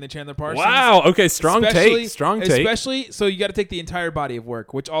better looking than Chandler Parsons. Wow. Okay, strong take. Especially, so you got to take the entire body of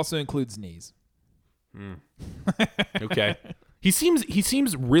work, which also includes knees. Okay. He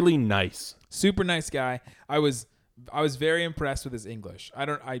seems really nice. Super nice guy. I was very impressed with his English.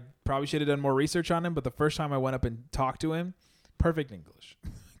 I probably should have done more research on him, but the first time I went up and talked to him, perfect English.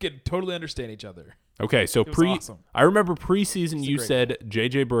 Could totally understand each other. Okay, so awesome. I remember preseason you said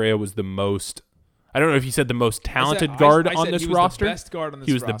JJ Barea was the most. I don't know if you said the most talented guard on this roster. He was the best guard on this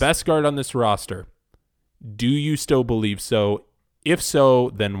roster. He was the best guard on this roster. Do you still believe so? If so,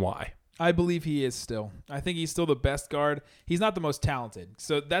 then why? I believe he is still. I think he's still the best guard. He's not the most talented.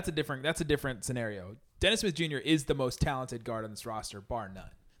 So that's a different scenario. Dennis Smith Jr. is the most talented guard on this roster, bar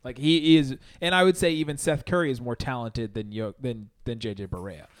none. Like he is, and I would say even Seth Curry is more talented than JJ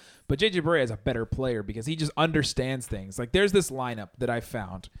Barea. But JJ Barea is a better player because he just understands things. Like there's this lineup that I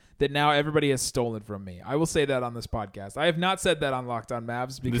found that now everybody has stolen from me. I will say that on this podcast. I have not said that on Locked On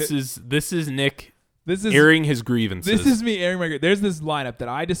Mavs because this is Nick this is airing his grievances. This is me airing my grievances. There's this lineup that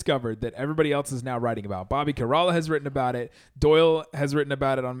I discovered that everybody else is now writing about. Bobby Carralla has written about it. Doyle has written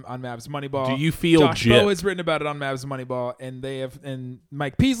about it on Mavs Moneyball. Do you feel Josh Bowe has written about it on Mavs Moneyball, and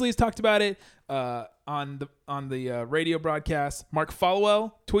Mike Peasley has talked about it on the radio broadcast. Mark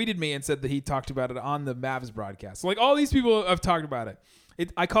Folwell tweeted me and said that he talked about it on the Mavs broadcast. So like all these people have talked about it.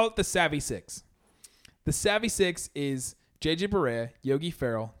 I call it the Savvy Six. The Savvy Six is JJ Barea, Yogi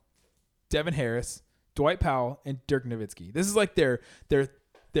Ferrell, Devin Harris, Dwight Powell, and Dirk Nowitzki. This is like their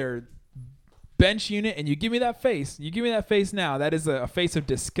bench unit, and you give me that face. You give me that face now. That is a face of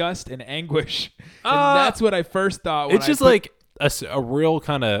disgust and anguish. And that's what I first thought. It's just like a real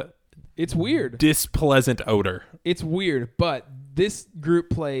kind of it's weird, displeasant odor. It's weird, but this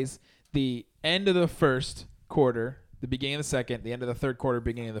group plays the end of the first quarter, the beginning of the second, the end of the third quarter,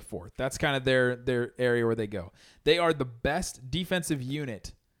 beginning of the fourth. That's kind of their area where they go. They are the best defensive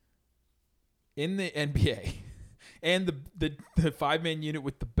unit in the NBA and the five-man unit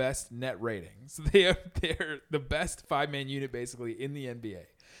with the best net rating. So they're the best five-man unit basically in the NBA,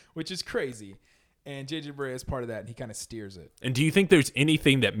 which is crazy. And JJ Barea is part of that, and he kind of steers it. And do you think there's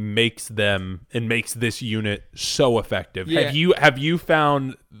anything that makes them and makes this unit so effective? Yeah. Have you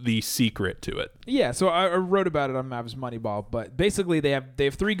found the secret to it? Yeah, so I wrote about it on Mavs Moneyball, but basically they have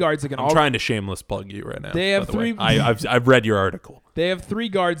 3 guards that can I'm trying to shameless plug you right now. They have by the way. 3 I've read your article. They have 3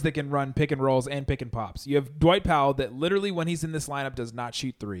 guards that can run pick and rolls and pick and pops. You have Dwight Powell that literally when he's in this lineup does not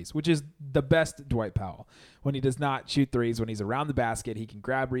shoot threes, which is the best Dwight Powell. When he does not shoot threes, when he's around the basket, he can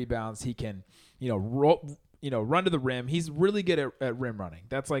grab rebounds, he can, run to the rim. He's really good at rim running.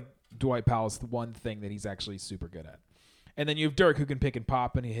 That's like Dwight Powell's the one thing that he's actually super good at. And then you have Dirk who can pick and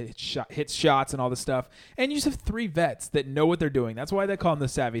pop and he hits shots and all this stuff. And you just have 3 vets that know what they're doing. That's why they call them the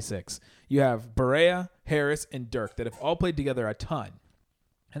Savvy Six. You have Barea, Harris, and Dirk that have all played together a ton.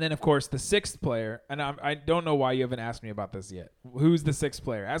 And then, of course, the 6th player, and I don't know why you haven't asked me about this yet. Who's the 6th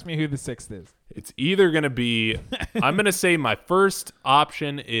player? Ask me who the 6th is. It's either going to be, I'm going to say my first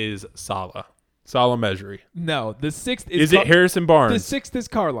option is Salah Mejri. No, the 6th is... Is it Harrison Barnes? The 6th is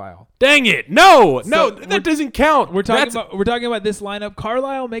Carlisle. Dang it. No, that doesn't count. We're talking about this lineup.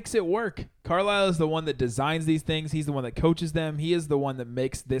 Carlisle makes it work. Carlisle is the one that designs these things. He's the one that coaches them. He is the one that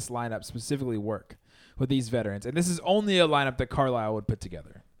makes this lineup specifically work with these veterans. And this is only a lineup that Carlisle would put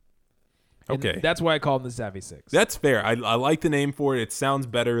together. And okay. That's why I call him the Savvy Six. That's fair. I like the name for it. It sounds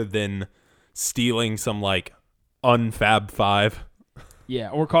better than stealing some unfab 5. Yeah,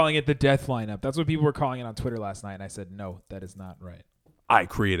 or calling it the death lineup. That's what people were calling it on Twitter last night, and I said, no, that is not right. I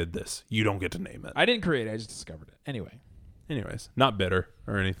created this. You don't get to name it. I didn't create it. I just discovered it. Anyways, not bitter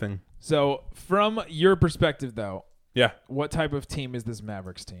or anything. So from your perspective, though, yeah, what type of team is this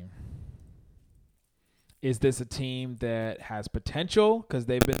Mavericks team? Is this a team that has potential? Because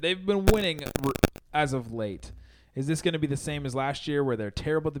they've been winning as of late. Is this going to be the same as last year where they're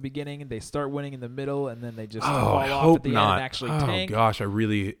terrible at the beginning and they start winning in the middle and then they just fall off at the end and actually tank? Oh gosh, I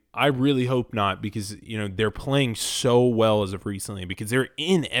really hope not because they're playing so well as of recently because they're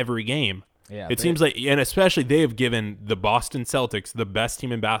in every game. Yeah, it seems like, and especially they have given the Boston Celtics, the best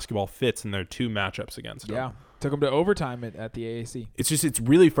team in basketball, fits in their 2 matchups against them. Yeah, took them to overtime at the AAC. It's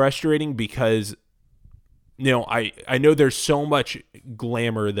really frustrating because I know there's so much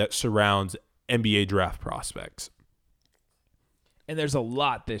glamour that surrounds NBA draft prospects. And there's a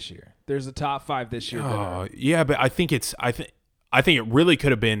lot this year. There's a top 5 this year. Yeah, but I think it really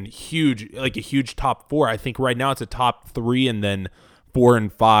could have been huge, like a huge top 4. I think right now it's a top 3, and then 4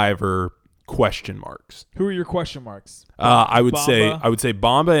 and 5 are question marks. Who are your question marks? I would say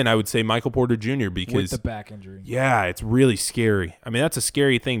Bamba, and I would say Michael Porter Jr. because with the back injury. Yeah, it's really scary. I mean, that's a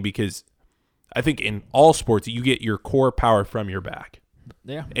scary thing because I think in all sports you get your core power from your back.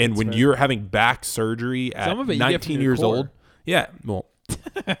 Yeah, and when you're having back surgery at 19 years old. Yeah, well,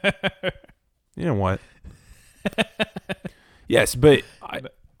 you know what? Yes, but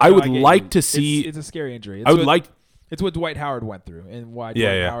I would like to see. It's a scary injury. It's what Dwight Howard went through, and why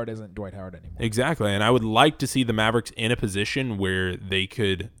Dwight Howard isn't Dwight Howard anymore. Exactly, and I would like to see the Mavericks in a position where they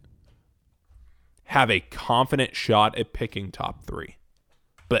could have a confident shot at picking top 3.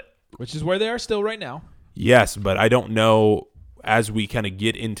 But which is where they are still right now. Yes, but I don't know as we kind of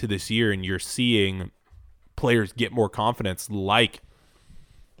get into this year, and you're seeing players get more confidence like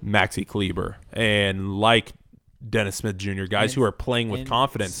Maxi Kleber and like Dennis Smith Jr., guys who are playing with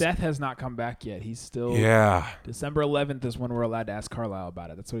confidence. Seth has not come back yet. He's still December 11th is when we're allowed to ask Carlisle about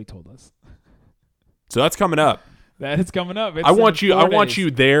it. That's what he told us. So that's coming up. That is coming up. I want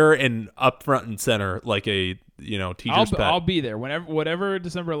you there and up front and center like a teacher's pet. I'll be there whatever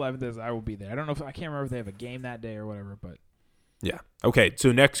December 11th is. I will be there. I don't know I can't remember if they have a game that day or whatever, but yeah. Okay,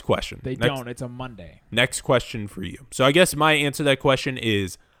 so next question. Don't. It's a Monday. Next question for you. So I guess my answer to that question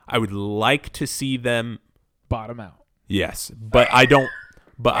is I would like to see them bottom out. Yes, but I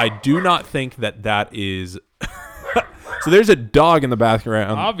do not think that is So there's a dog in the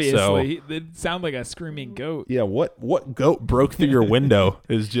background. Obviously, it sounds like a screaming goat. Yeah, what goat broke through your window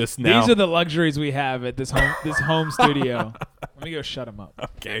is just now. These are the luxuries we have at this home studio. Let me go shut him up.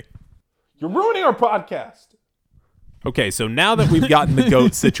 Okay. You're ruining our podcast. Okay, so now that we've gotten the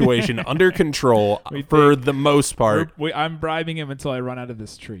GOAT situation under control for the most part. I'm bribing him until I run out of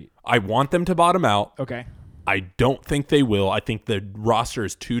this treat. I want them to bottom out. Okay. I don't think they will. I think the roster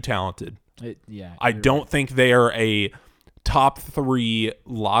is too talented. I don't think they are a top 3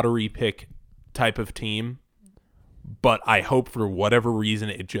 lottery pick type of team, but I hope for whatever reason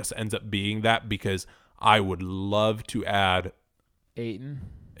it just ends up being that because I would love to add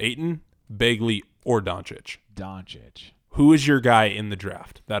Ayton, Bagley, or Doncic. Who is your guy in the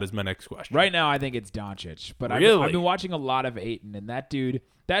draft? That is my next question. Right now, I think it's Doncic, but really? I've been watching a lot of Ayton, and that dude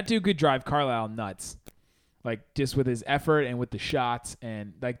could drive Carlisle nuts, like just with his effort and with the shots,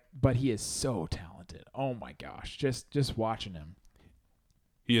 and but he is so talented. talented. Oh my gosh, just watching him.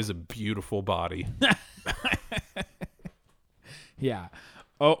 He has a beautiful body. Yeah.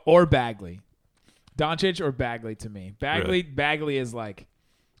 Oh, or Bagley. Doncic or Bagley to me. Bagley is like,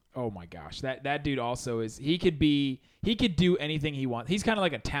 oh my gosh. That dude also is, he could do anything he wants. He's kind of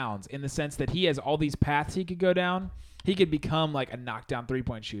like a Towns in the sense that he has all these paths he could go down. He could become like a knockdown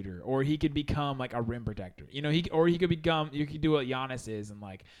 3-point shooter, or he could become like a rim protector. You could do what Giannis is and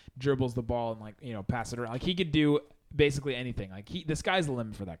like dribbles the ball and like, pass it around. Like he could do basically anything. Like the sky's the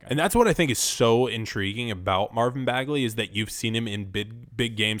limit for that guy. And that's what I think is so intriguing about Marvin Bagley is that you've seen him in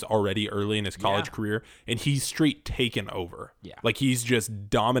big games already early in his college career, and he's straight taken over. Yeah. Like he's just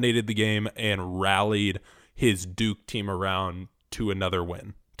dominated the game and rallied his Duke team around to another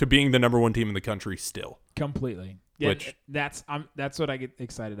win, to being the number 1 team in the country still. Completely. Yeah, that's what I get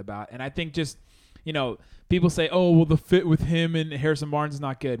excited about. And I think just, people say, oh, well, the fit with him and Harrison Barnes is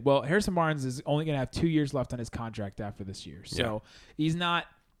not good. Well, Harrison Barnes is only going to have 2 years left on his contract after this year. So he's not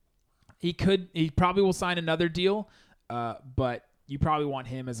 – he probably will sign another deal, but you probably want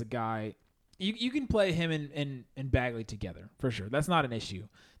him as a guy. You can play him and Bagley together for sure. That's not an issue.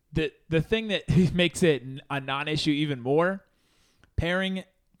 The thing that makes it a non-issue even more, pairing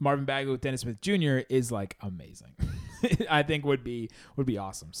Marvin Bagley with Dennis Smith Jr. is like amazing. I think would be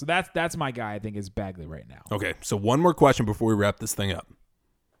awesome. So that's my guy. I think is Bagley right now. Okay, so one more question before we wrap this thing up.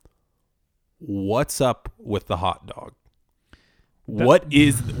 What's up with the hot dog? What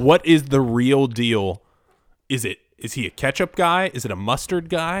is the real deal? Is he a ketchup guy? Is it a mustard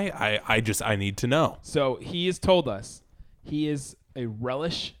guy? I need to know. So he has told us he is a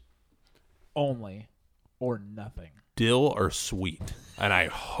relish only or nothing. Dill or sweet? And I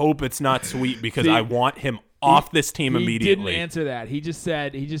hope it's not sweet because I want him off this team immediately. He didn't answer that. He just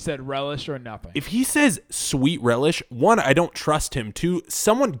said relish or nothing. If he says sweet relish, 1, I don't trust him. 2,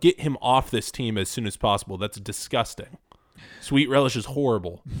 someone get him off this team as soon as possible. That's disgusting. Sweet relish is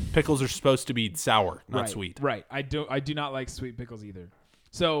horrible. Pickles are supposed to be sour, not sweet. Right. I do not like sweet pickles either.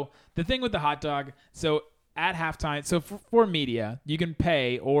 So the thing with the hot dog, so at halftime, so for media, you can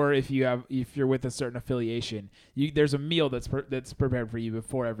pay, or if you're with a certain affiliation, there's a meal that's prepared for you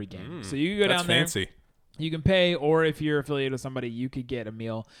before every game. So you can go down there. That's fancy. You can pay, or if you're affiliated with somebody, you could get a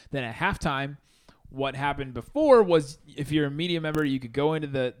meal. Then at halftime, what happened before was if you're a media member, you could go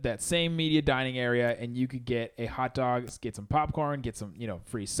into that same media dining area and you could get a hot dog, get some popcorn, get some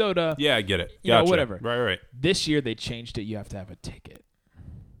free soda. Yeah, I get it. Gotcha. Whatever. Right. This year they changed it. You have to have a ticket.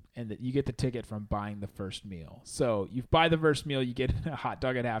 And that you get the ticket from buying the first meal. So you buy the first meal, you get a hot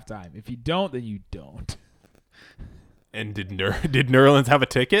dog at halftime. If you don't, then you don't. And did Nerlens have a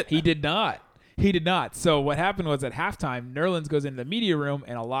ticket? He did not. So what happened was at halftime, Nerlens goes into the media room,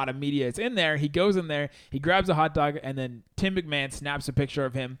 and a lot of media is in there. He goes in there, he grabs a hot dog, and then Tim McMahon snaps a picture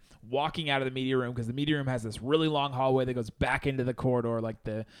of him walking out of the media room because the media room has this really long hallway that goes back into the corridor, like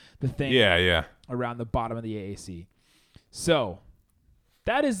the thing around the bottom of the AAC. So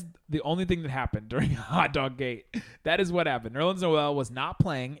that is the only thing that happened during Hotdog Gate. That is what happened. Nerlens Noel was not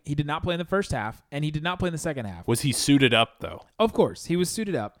playing. He did not play in the first half, and he did not play in the second half. Was he suited up though? Of course, he was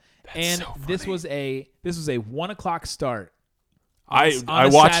suited up. That's so funny. This was a 1:00 start. I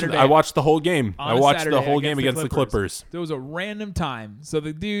watched the whole game. I watched the whole game against the Clippers. There was a random time. So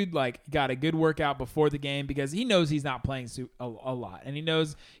the dude got a good workout before the game because he knows he's not playing a lot. And he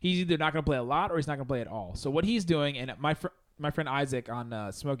knows he's either not going to play a lot or he's not going to play at all. So what he's doing, and my friend Isaac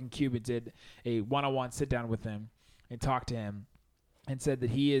on Smoking Cuban did a one-on-one sit-down with him and talked to him and said that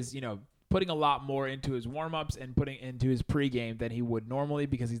he is, putting a lot more into his warm-ups and putting into his pregame than he would normally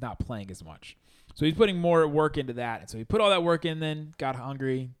because he's not playing as much. So he's putting more work into that. And so he put all that work in, then got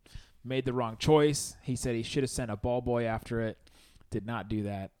hungry, made the wrong choice. He said he should have sent a ball boy after it, did not do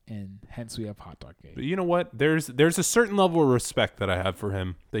that, and hence we have Hotdog Gate. But you know what? There's a certain level of respect that I have for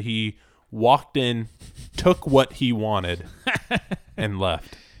him, that he walked in, took what he wanted, and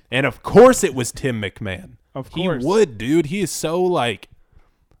left. And of course it was Tim McMahon. Of course. He would, dude. He is so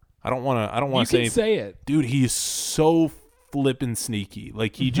I don't want to say it. Dude, he is so flippin' sneaky.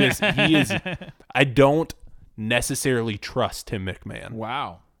 He is. I don't necessarily trust Tim McMahon.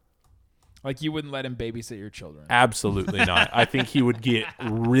 Wow. You wouldn't let him babysit your children. Absolutely not. I think he would get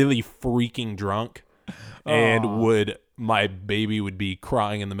really freaking drunk, and my baby would be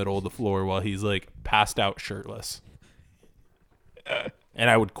crying in the middle of the floor while he's passed out shirtless. And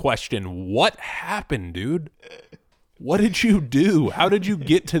I would question, what happened, dude? What did you do? How did you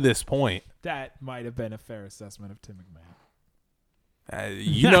get to this point? That might have been a fair assessment of Tim McMahon.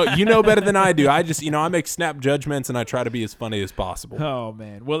 You know better than I do. I just, I make snap judgments and I try to be as funny as possible. Oh,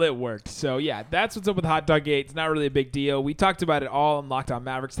 man. Well, it worked. So, yeah, that's what's up with Hotdog Gate. It's not really a big deal. We talked about it all on Locked On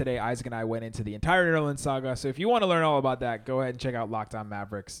Mavericks today. Isaac and I went into the entire New Orleans saga. So if you want to learn all about that, go ahead and check out Locked On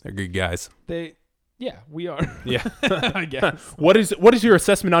Mavericks. They're good guys. Yeah, we are. Yeah. I guess. What is your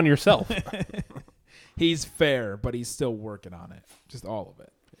assessment on yourself? He's fair, but he's still working on it. Just all of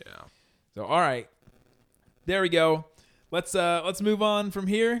it. Yeah. So, all right. There we go. Let's move on from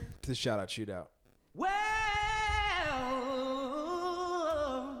here to the shout-out shootout.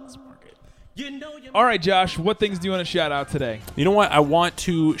 All right, Josh, what things do you want to shout out today? You know what? I want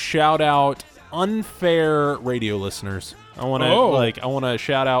to shout out unfair radio listeners. I want to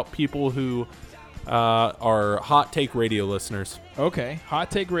shout out people who are hot take radio listeners. Okay,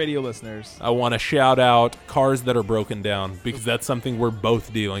 hot take radio listeners. I want to shout out cars that are broken down because that's something we're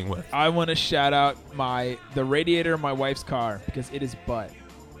both dealing with. I want to shout out the radiator of my wife's car because it is butt.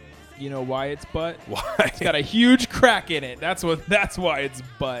 You know why it's butt? Why? It's got a huge crack in it. That's why it's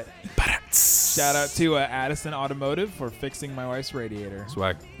butt. Shout out to Addison Automotive for fixing my wife's radiator.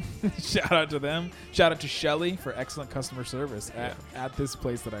 Swag. Shout out to them. Shout out to Shelly for excellent customer service at this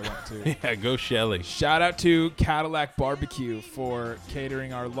place that I went to. Yeah, go Shelly. Shout out to Cadillac Barbecue for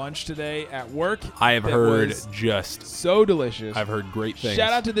catering our lunch today at work. I have heard just so delicious. I've heard great things.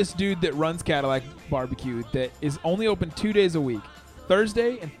 Shout out to this dude that runs Cadillac Barbecue that is only open 2 days a week,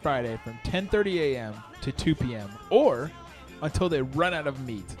 Thursday and Friday from 10:30 a.m. to 2 p.m. or until they run out of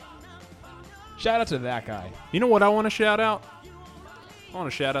meat. Shout out to that guy. You know what I want to shout out? I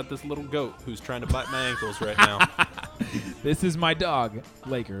want to shout out this little goat who's trying to bite my ankles right now. This is my dog,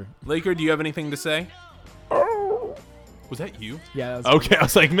 Laker. Laker, do you have anything to say? Was that you? Yeah. That was okay, I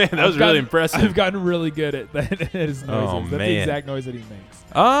was like, man, that was really impressive. I've gotten really good at his noises. Oh, That's man. the exact noise that he makes.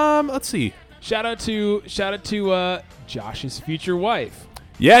 Let's see. Shout out to Josh's future wife.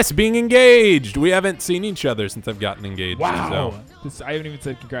 Yes, being engaged. We haven't seen each other since I've gotten engaged. Wow. So I haven't even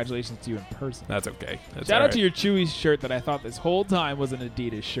said congratulations to you in person. that's okay. That's Shout all out to your Chewy shirt that I thought this whole time was an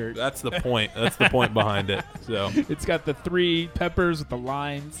Adidas shirt. That's the point. That's the point behind it. So It's got the 3 peppers with the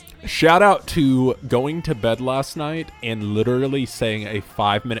lines. shout out to going to bed last night and literally saying a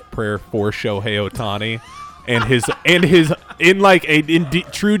 5-minute prayer for Shohei Otani and his in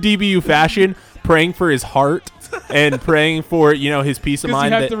true DBU fashion, praying for his heart and praying for his peace of Because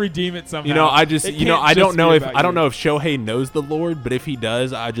mind. you have to redeem it somehow. I don't know if about Shohei knows the Lord, but if he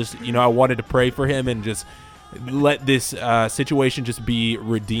does, I just I wanted to pray for him and just let this situation just be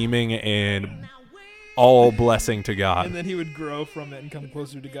redeeming and all blessing to God. And then he would grow from it and come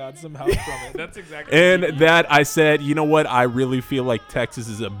closer to God somehow from it. That's exactly And what that I said, you know what? I really feel like Texas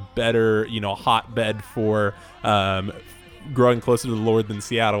is a better, hotbed for growing closer to the Lord than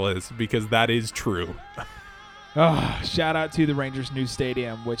Seattle is, because that is true. Shout out to the Rangers' new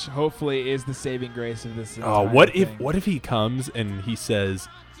stadium, which hopefully is the saving grace of this. What if he comes and he says,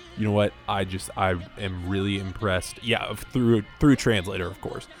 you know what? I am really impressed. Yeah, through translator, of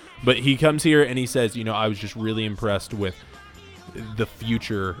course. But he comes here and he says, I was just really impressed with the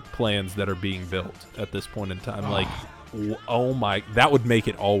future plans that are being built at this point in time. Like, oh my, that would make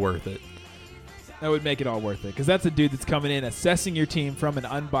it all worth it. That would make it all worth it, because that's a dude that's coming in, assessing your team from an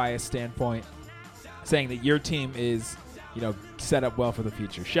unbiased standpoint, saying that your team is, set up well for the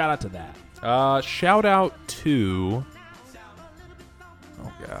future. Shout out to that. Shout out to...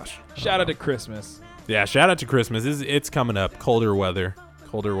 Oh, gosh. Shout out to Christmas. Yeah, shout out to Christmas. It's coming up. Colder weather.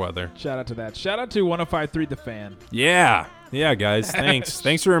 Shout out to that. Shout out to 105.3 The Fan. Yeah, guys. Thanks.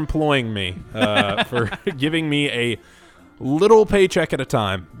 Thanks for employing me, for giving me a little paycheck at a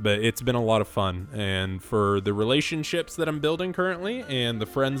time, but it's been a lot of fun. And for the relationships that I'm building currently and the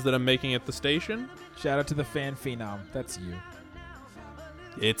friends that I'm making at the station. Shout out to the Fan Phenom. That's you.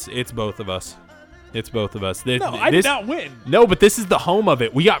 It's both of us. It's both of us. I did not win. No, but this is the home of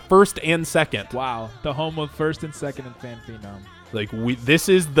it. We got first and second. Wow, the home of first and second and Fan Phenom. Like this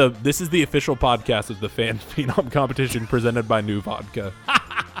is the official podcast of the Fan Phenom competition presented by New Vodka.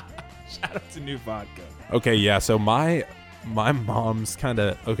 Shout out to New Vodka. Okay, yeah. So my mom's kind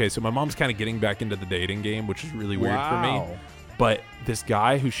of getting back into the dating game, which is really weird for me. But this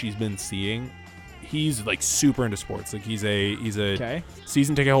guy who she's been seeing, he's like super into sports. Like he's a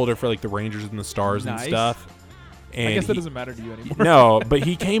season ticket holder for like the Rangers and the Stars and stuff. And I guess that doesn't matter to you anymore. No, but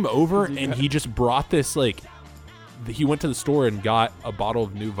he came over and he just brought this he went to the store and got a bottle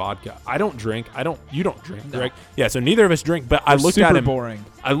of New Vodka. I don't drink. You don't drink, correct? Yeah, so neither of us drink, but I looked at him. Boring.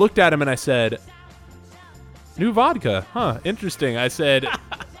 I looked at him and I said, New Vodka. Huh, interesting. I said,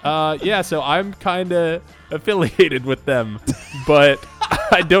 yeah, so I'm kind of affiliated with them, but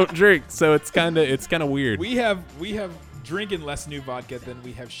I don't drink, so it's kind of weird. We have drinking less new vodka than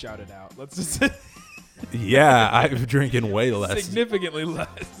we have shouted out. Let's just Yeah, I'm drinking way less. significantly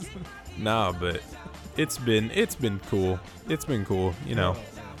less. No, but it's been cool. It's been cool. You know,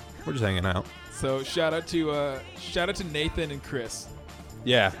 we're just hanging out. So shout out to Nathan and Chris.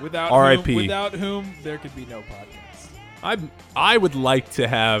 Yeah. Without R.I.P. Without whom there could be no podcast. I would like to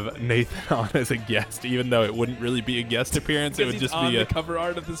have Nathan on as a guest, even though it wouldn't really be a guest appearance. It would He's just on be the a cover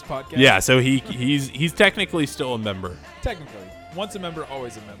art of this podcast. Yeah. So he's technically still a member, Technically, once a member,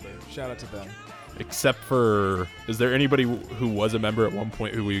 always a member. Shout out to them. except for is there anybody who was a member at one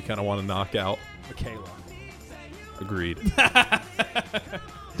point who we kind of want to knock out? Michaela. Agreed.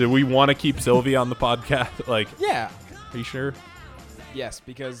 Do we want to keep Sylvie on the podcast? Like, Yeah. are you sure? Yes,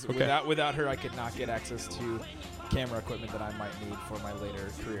 because Okay. without her, I could not get access to camera equipment that I might need for my later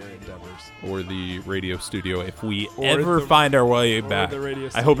career endeavors. Or the radio studio if we Or ever the- find our way or back. the radio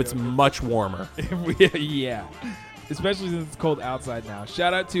I hope it's studio. much warmer. Yeah. Especially since it's cold outside now.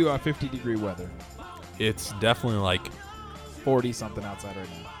 Shout out to 50-degree weather. It's definitely like 40-something outside right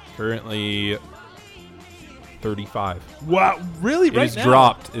now. currently 35. Wow. Really? Right It's now?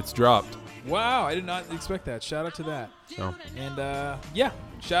 dropped. It's dropped. Wow. I did not expect that. Shout out to that. So And, yeah.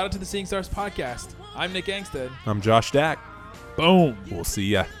 Shout out to the Seeing Stars podcast. I'm Nick Angstadt. I'm Josh Dack. Boom. We'll see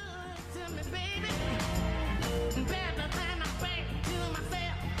ya.